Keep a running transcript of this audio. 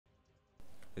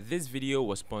This video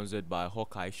was sponsored by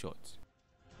Hawkeye Shots.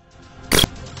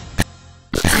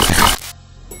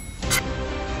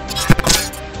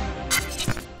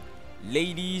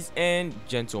 Ladies and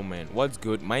gentlemen, what's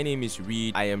good? My name is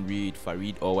Reed. I am Reed,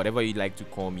 Farid, or whatever you'd like to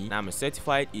call me. I'm a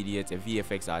certified idiot, a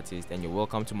VFX artist, and you're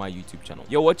welcome to my YouTube channel.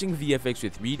 You're watching VFX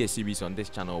with Reed, a series on this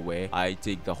channel where I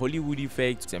take the Hollywood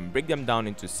effects and break them down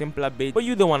into simpler bits for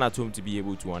you, the one at home, to be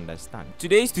able to understand.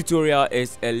 Today's tutorial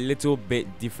is a little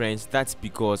bit different. That's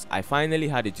because I finally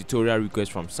had a tutorial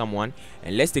request from someone,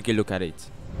 and let's take a look at it.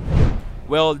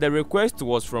 Well, the request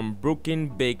was from Broken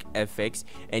Big FX,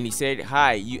 and he said,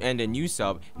 "Hi, you earned a new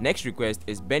sub. Next request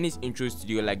is Benny's intro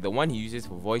studio, like the one he uses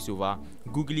for voiceover.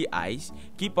 Googly eyes.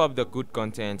 Keep up the good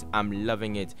content. I'm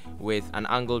loving it," with an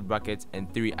angled bracket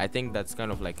and 3. I think that's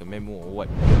kind of like a memo or what.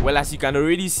 Well, as you can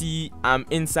already see, I'm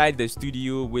inside the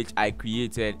studio which I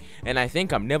created, and I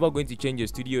think I'm never going to change the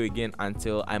studio again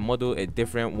until I model a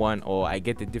different one or I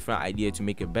get a different idea to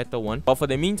make a better one. But for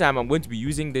the meantime, I'm going to be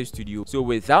using this studio. So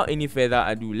without any further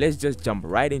ado, let's just jump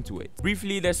right into it.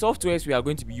 Briefly, the softwares we are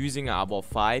going to be using are about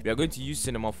 5. We are going to use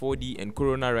Cinema 4D and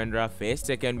Corona Renderer first.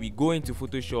 Second, we go into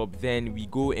Photoshop, then we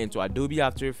go into Adobe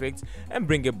After Effects and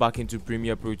bring it back into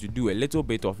Premiere Pro to do a little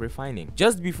bit of refining.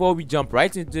 Just before we jump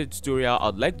right into the tutorial,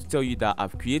 I'd like to tell you that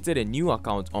I've created a new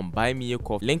account on Buy Me a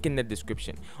Coffee, link in the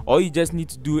description. All you just need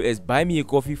to do is buy me a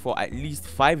coffee for at least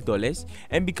 $5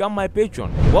 and become my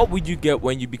patron. What would you get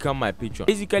when you become my patron?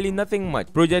 Basically nothing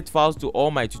much. Project files to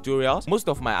all my tutorials, most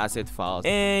of my asset files,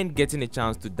 and getting a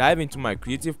chance to dive into my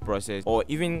creative process, or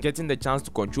even getting the chance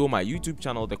to control my YouTube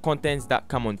channel, the contents that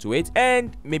come onto it,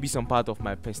 and maybe some part of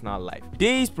my personal life.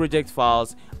 These project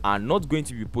files are not going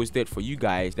to be posted for you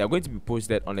guys. They are going to be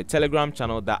posted on a Telegram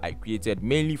channel that I created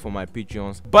mainly for my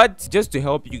Patreons. But just to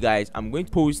help you guys, I'm going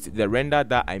to post the render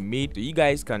that I made so you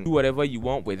guys can do whatever you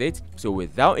want with it. So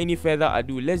without any further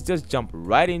ado, let's just jump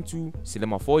right into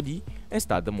Cinema 4D and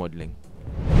start the modeling.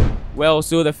 Well,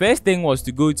 so the first thing was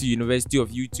to go to University of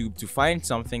YouTube to find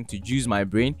something to juice my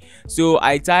brain. So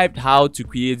I typed how to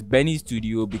create Benny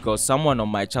Studio because someone on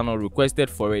my channel requested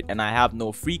for it and I have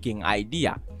no freaking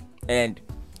idea. And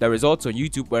the results on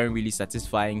YouTube weren't really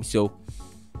satisfying, so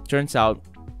turns out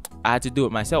I had to do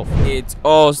it myself. It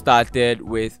all started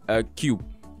with a cube.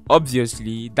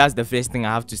 Obviously, that's the first thing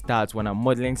I have to start when I'm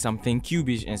modeling something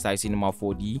cubish inside Cinema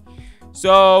 4D.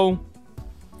 So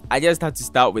I just had to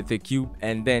start with the cube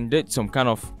and then did some kind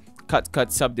of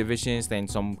cut subdivisions, then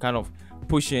some kind of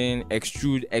pushing,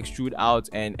 extrude out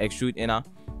and extrude inner.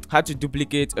 Had to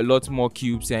duplicate a lot more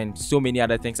cubes and so many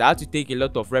other things. I had to take a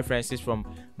lot of references from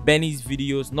Benny's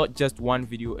videos, not just one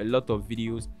video, a lot of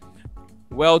videos.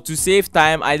 Well, to save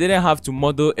time, I didn't have to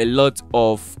model a lot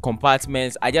of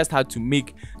compartments. I just had to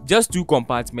make just 2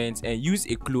 compartments and use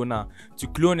a cloner to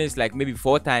clone it like maybe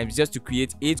 4 times just to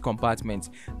create 8 compartments.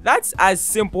 That's as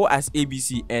simple as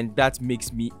ABC, and that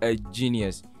makes me a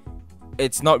genius.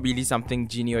 It's not really something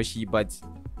genius-y, but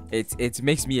it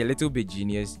makes me a little bit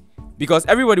genius, because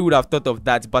everybody would have thought of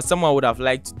that, but someone would have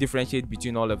liked to differentiate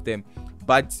between all of them.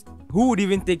 But who would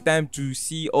even take time to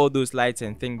see all those lights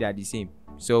and think they're the same?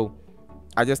 So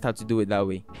I just had to do it that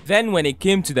way. Then when it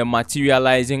came to the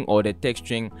materializing or the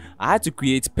texturing, I had to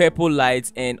create purple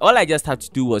lights, and all I just had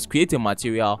to do was create a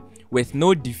material with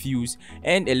no diffuse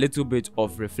and a little bit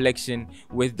of reflection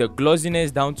with the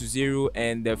glossiness down to 0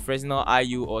 and the Fresnel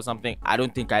IU or something. I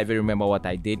don't think I even remember what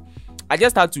I did. I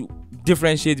just had to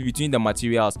differentiate between the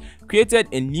materials, created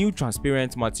a new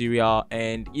transparent material,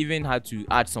 and even had to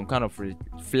add some kind of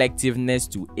reflectiveness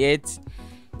to it,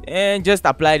 and just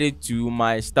applied it to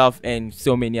my stuff and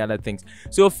so many other things.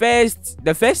 So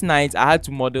the first night I had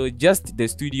to model just the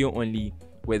studio only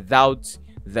without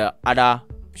the other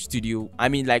studio. I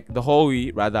mean, like the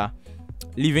hallway rather,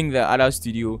 leaving the other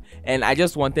studio, and I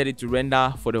just wanted it to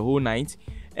render for the whole night,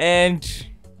 and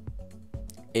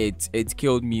it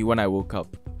killed me when I woke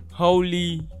up.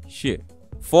 Holy shit.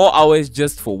 4 hours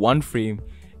just for 1 frame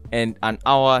and an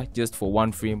hour just for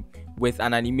 1 frame with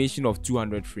an animation of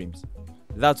 200 frames.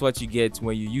 That's what you get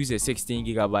when you use a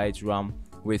 16GB RAM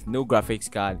with no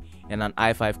graphics card and an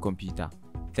i5 computer.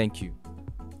 Thank you.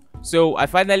 So I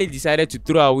finally decided to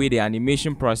throw away the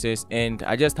animation process, and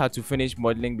I just had to finish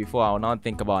modeling before I'll now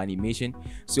think about animation.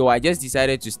 So I just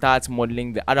decided to start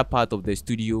modeling the other part of the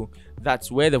studio.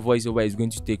 That's where the voiceover is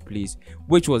going to take place,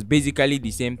 which was basically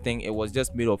the same thing. It was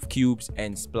just made of cubes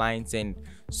and splines and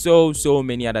so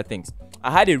many other things. I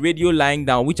had a radio lying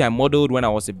down which I modeled when I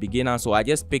was a beginner, so I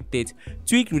just picked it,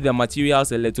 tweaked with the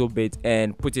materials a little bit,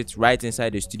 and put it right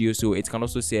inside the studio so it can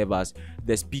also serve as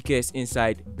the speakers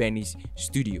inside Benny's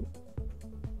studio.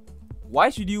 Why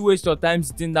should you waste your time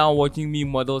sitting down watching me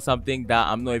model something that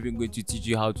I'm not even going to teach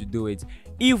you how to do it?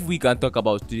 If we can talk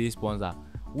about today's sponsor,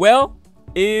 well,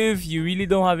 if you really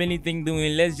don't have anything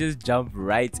doing, let's just jump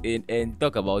right in and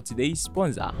talk about today's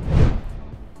sponsor.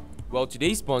 Well,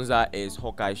 today's sponsor is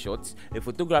Hawkeye Shots, a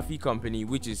photography company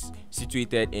which is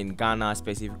situated in Ghana,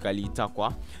 specifically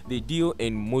Takwa. They deal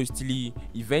in mostly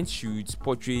event shoots,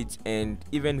 portraits, and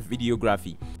even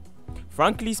videography.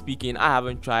 Frankly speaking, I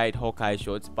haven't tried Hawkeye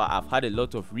Shots, but I've had a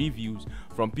lot of reviews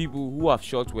from people who have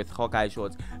shot with Hawkeye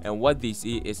Shots, and what they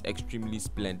say is extremely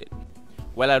splendid.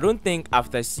 Well, I don't think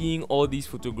after seeing all these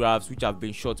photographs which have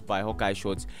been shot by Hawkeye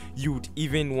Shots, you would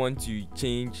even want to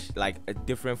change like a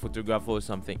different photographer or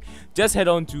something. Just head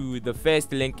on to the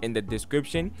first link in the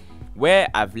description where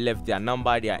I've left their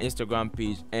number, their Instagram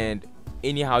page, and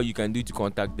anyhow you can do to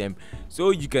contact them,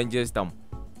 so you can just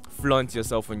flaunt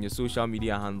yourself on your social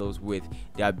media handles with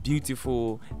their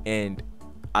beautiful and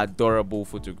adorable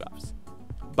photographs.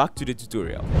 Back to the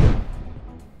tutorial.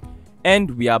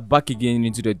 And we are back again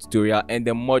into the tutorial, and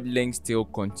the modeling still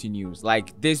continues.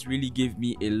 Like, this really gave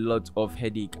me a lot of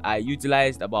headache. I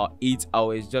utilized about 8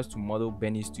 hours just to model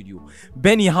Benny's studio.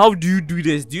 Benny, how do you do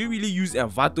this? Do you really use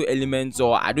Envato elements,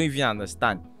 or I don't even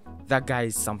understand? That guy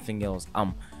is something else.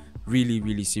 I'm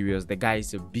really serious. The guy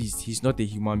is a beast. He's not a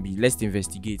human being. Let's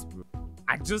investigate, bro.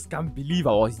 I just can't believe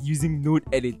I was using node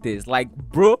editors. Like,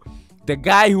 bro, the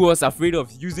guy who was afraid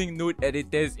of using node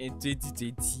editors in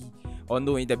 2020, or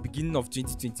no, in the beginning of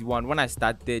 2021, when I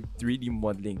started 3D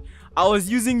modeling, I was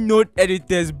using node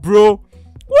editors, bro.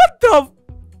 What the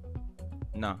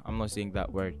nah, I'm not saying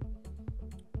that word,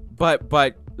 but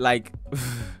like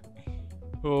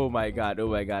oh my god.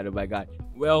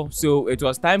 Well, so it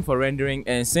was time for rendering,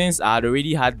 and since I had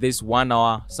already had this 1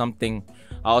 hour something,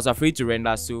 I was afraid to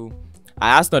render, so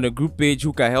I asked on a group page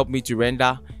who can help me to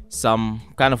render some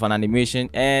kind of an animation,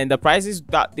 and the prices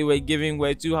that they were giving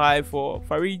were too high for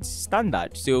Fareed's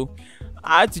standard, so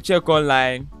I had to check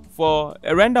online for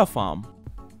a render farm.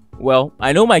 Well,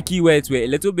 I know my keywords were a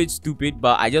little bit stupid,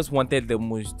 but I just wanted the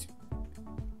most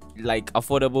like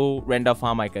affordable render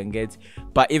farm I can get.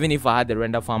 But even if I had the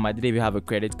render farm, I didn't even have a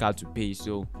credit card to pay,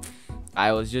 so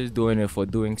I was just doing it for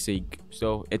doing sake.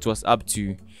 So it was up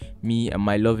to me and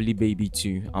my lovely baby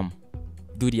to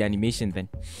do the animation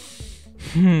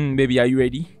then. Baby, are you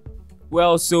ready?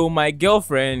 Well, so my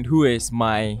girlfriend, who is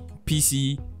my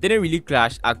PC, didn't really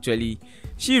crash actually.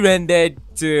 She rendered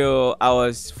till I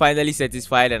was finally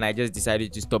satisfied, and I just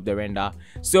decided to stop the render.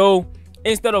 So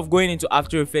instead of going into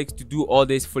After Effects to do all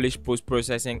this foolish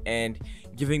post-processing and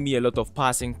giving me a lot of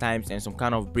passing times and some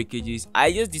kind of breakages,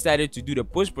 I just decided to do the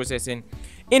post-processing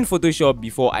in Photoshop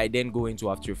before I then go into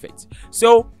After Effects.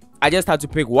 So I just had to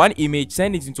pick one image,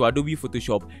 send it into Adobe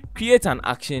Photoshop, create an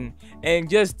action, and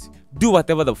just do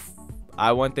whatever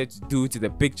I wanted to do to the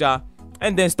picture,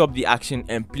 and then stop the action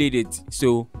and played it.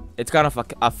 So it kind of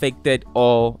affected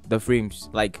all the frames,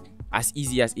 like as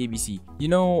easy as ABC. You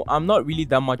know, I'm not really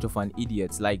that much of an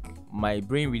idiot. Like, my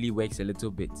brain really works a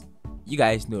little bit. You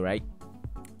guys know, right?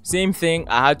 Same thing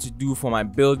I had to do for my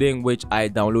building, which I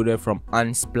downloaded from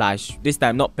Unsplash. This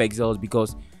time not Pexels,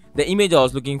 because the image I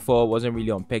was looking for wasn't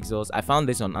really on Pexels. I found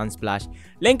this on Unsplash.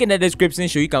 Link in the description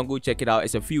so you can go check it out.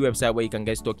 It's a free website where you can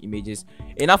get stock images.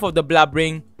 Enough of the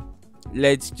blabbering.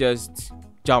 Let's just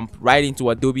jump right into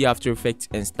Adobe After Effects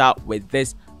and start with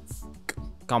this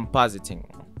compositing.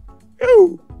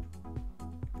 Ew.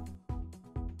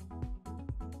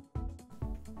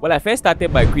 Well, I first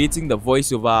started by creating the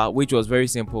voiceover, which was very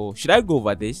simple. Should I go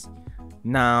over this?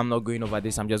 Nah, I'm not going over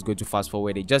this. I'm just going to fast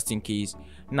forward it just in case.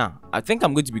 Nah, I think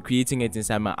I'm going to be creating it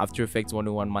inside my After Effects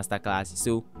 101 masterclass,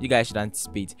 so you guys should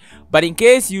anticipate. But in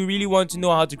case you really want to know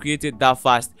how to create it that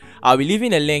fast, I'll be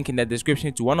leaving a link in the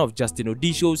description to one of Justin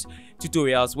Odisho's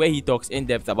tutorials where he talks in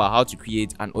depth about how to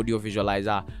create an audio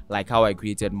visualizer like how I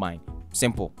created mine.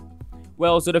 Simple.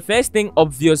 Well, so the first thing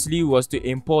obviously was to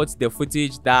import the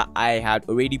footage that I had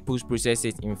already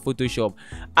post-processed in Photoshop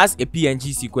as a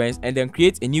PNG sequence, and then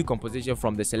create a new composition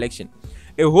from the selection.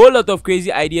 A whole lot of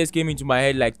crazy ideas came into my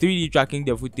head, like 3D tracking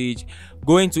the footage,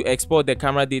 going to export the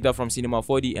camera data from Cinema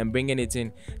 4D and bringing it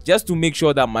in, just to make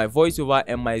sure that my voiceover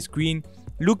and my screen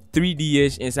looked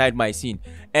 3D-ish inside my scene,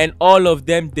 and all of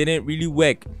them didn't really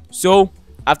work. So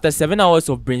after 7 hours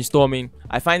of brainstorming,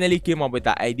 I finally came up with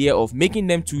the idea of making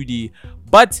them 2D,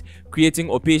 but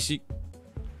creating opacity.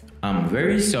 I'm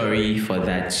very sorry for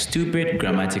that stupid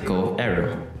grammatical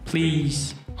error.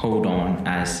 Please hold on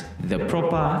as the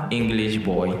proper English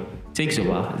boy takes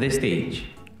over the stage.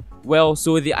 Well,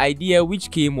 so the idea which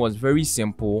came was very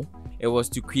simple. It was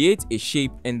to create a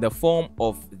shape in the form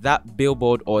of that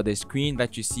billboard or the screen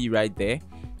that you see right there,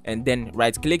 and then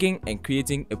right clicking and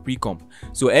creating a pre-comp.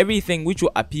 So everything which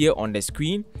will appear on the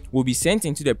screen will be sent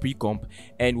into the pre-comp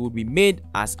and will be made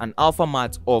as an alpha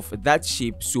matte of that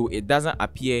shape, so it doesn't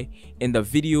appear in the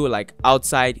video like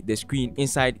outside the screen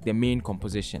inside the main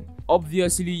composition.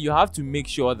 Obviously, you have to make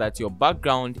sure that your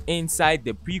background inside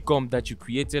the pre-comp that you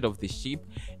created of the shape,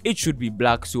 it should be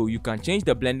black, so you can change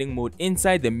the blending mode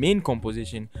inside the main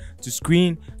composition to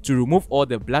screen to remove all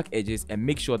the black edges and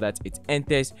make sure that it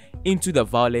enters into the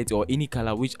violet or any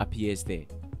color which appears there.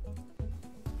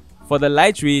 For the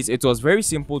light rays, it was very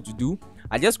simple to do.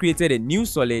 I just created a new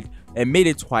solid and made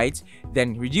it white,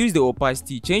 then reduced the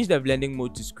opacity, changed the blending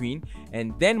mode to screen,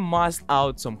 and then masked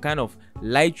out some kind of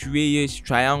light rayish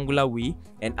triangular way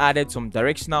and added some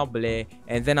directional blur,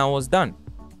 and then I was done.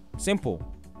 Simple.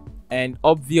 And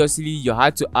obviously you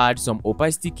had to add some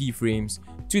opacity keyframes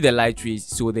to the light rays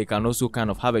so they can also kind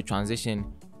of have a transition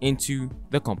into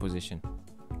the composition.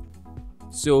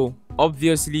 So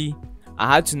obviously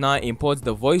I had to now import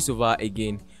the voiceover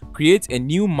again, create a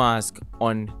new mask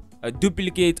on a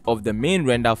duplicate of the main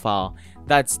render file,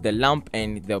 that's the lamp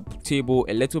and the table,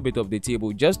 a little bit of the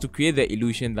table, just to create the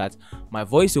illusion that my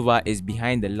voiceover is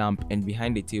behind the lamp and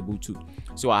behind the table too.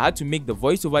 So I had to make the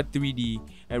voiceover 3D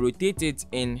and rotate it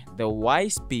in the Y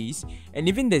space and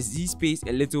even the Z space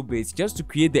a little bit, just to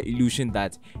create the illusion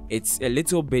that it's a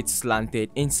little bit slanted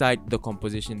inside the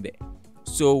composition there.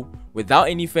 So without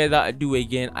any further ado,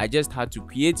 again, I just had to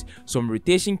create some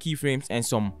rotation keyframes and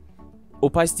some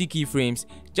opacity keyframes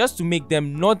just to make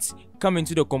them not come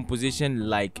into the composition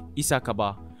like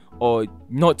Isakaba, or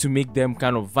not to make them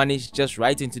kind of vanish just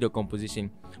right into the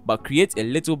composition, but create a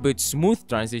little bit smooth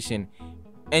transition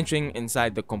entering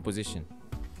inside the composition.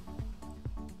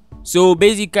 So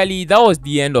basically that was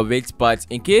the end of it, but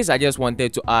in case I just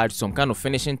wanted to add some kind of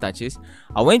finishing touches,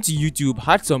 I went to YouTube,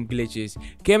 had some glitches,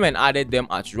 came and added them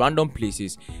at random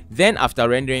places. Then after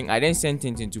rendering, I then sent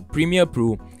it into Premiere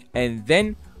Pro, and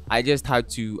then I just had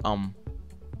to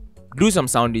do some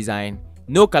sound design,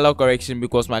 no color correction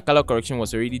because my color correction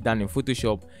was already done in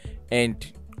Photoshop,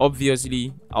 and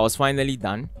obviously I was finally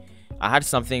done. I had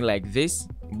something like this,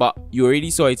 but you already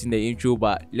saw it in the intro,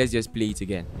 but let's just play it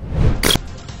again.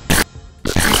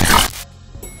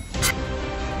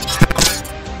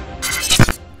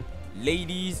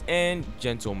 Ladies and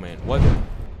gentlemen,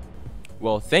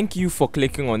 well, thank you for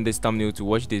clicking on this thumbnail to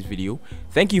watch this video.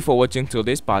 Thank you for watching till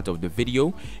this part of the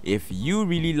video. If you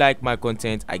really like my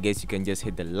content, I guess you can just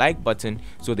hit the like button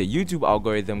so the YouTube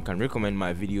algorithm can recommend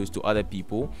my videos to other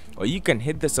people, or you can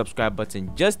hit the subscribe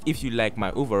button just if you like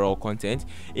my overall content.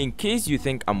 In case you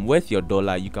think I'm worth your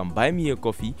dollar, you can buy me a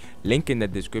coffee, link in the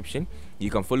description. You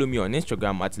can follow me on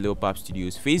Instagram at Lil Pap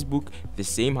Studios, Facebook, the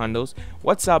same handles,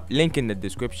 WhatsApp, link in the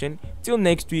description. Till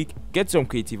next week, get some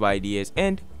creative ideas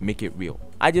and make it real.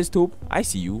 I just hope I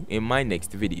see you in my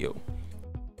next video.